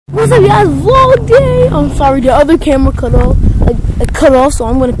What's up, guys? Vlog day. I'm sorry, the other camera cut off. It cut off, so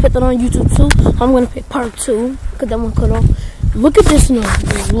I'm gonna put that on YouTube too. I'm gonna put part 2 because that one cut off. Look at this now.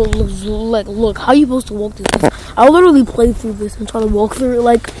 Look, how you supposed to walk this? I literally played through this and try to walk through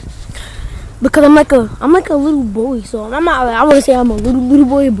it because I'm like a little boy. So I'm not. I wouldn't say I'm a little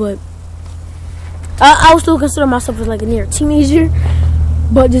boy, but I would still consider myself as like a near teenager.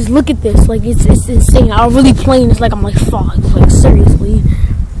 But just look at this. Like it's insane. I'm really playing this like I'm like 5. Like seriously.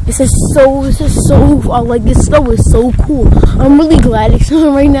 This is so like this snow is so cool. I'm really glad it's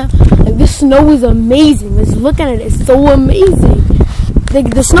snowing right now. Like this snow is amazing. Just looking at it, it's so amazing. Like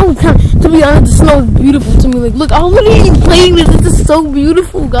the snow, to be honest, the snow is beautiful to me. Like look, I'm literally playing this. This is so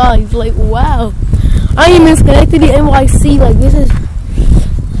beautiful, guys. Like wow. I am in Schenectady, NYC. Like this is.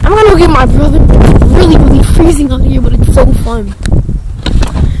 I'm gonna go get my brother. It's really freezing out here, but it's so fun.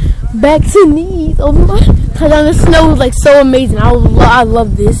 Back to knees. Oh my. Cause the snow is like so amazing. I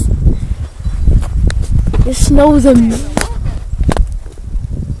love this. This snow is amazing.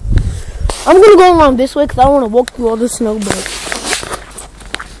 I'm gonna go around this way because I don't want to walk through all the snow. But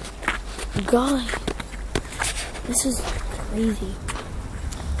God, this is crazy.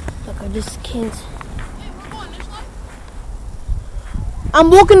 Like I just can't. I'm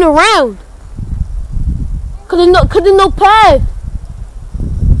walking around cause there's no path.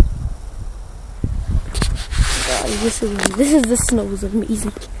 This is the snow is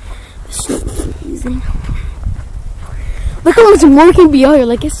amazing. The snow is amazing. Look how much more can be out here.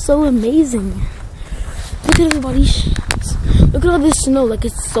 Like it's so amazing. Look at everybody's shots. Look at all this snow. Like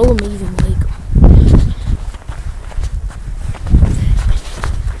it's so amazing. Like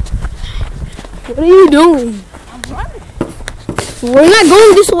what are you doing? I'm running. We're not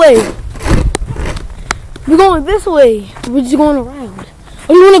going this way. We're going this way. We're just going around.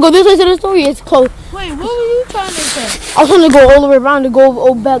 Or you want to go this way to the store? It's close. Wait, what were you trying to say? I was trying to go all the way around and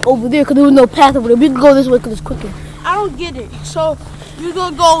go back over there because there was no path over there. We can go this way because it's quicker. I don't get it. So you're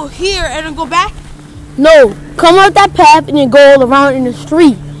gonna go here and then go back? No, come out that path and then go all around in the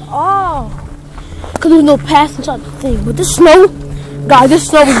street. Oh. Because there's no path inside the thing. But this snow, guys, this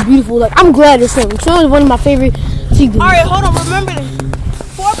snow is beautiful. Like I'm glad it's snowing. Snow is one of my favorite cheese doodles. All right, hold on. Remember this.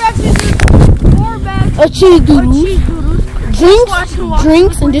 4 bags of cheese doodles. Drinks,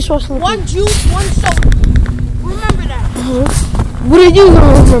 drinks, and dishwashing liquid. 1 juice, 1 soda. Remember that. What are you gonna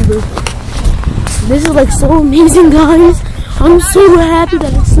remember? This is like so amazing, guys. I'm so happy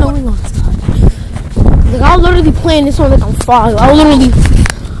that it's snowing outside. Like I was literally playing this one like I'm 5. I was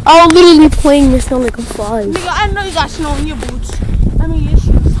literally playing this one like I'm 5. Nigga, I know you got snow in your boots. I mean your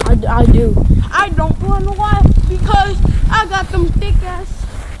shoes. I do. I don't want to know why. Because I got them thick ass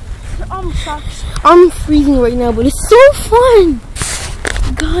socks. I'm freezing right now, but it's so fun.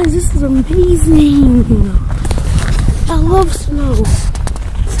 Guys, this is amazing. I love snow.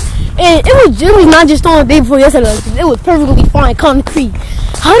 And it was not just on the day before yesterday. It was perfectly fine, concrete.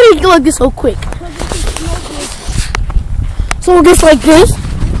 How did it get like this so quick? So it gets like this.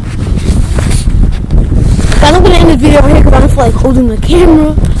 Guys, I'm gonna end the video right here because I don't feel like holding the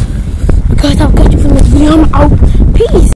camera. Guys, I'll catch you from this video. I'm out. Peace.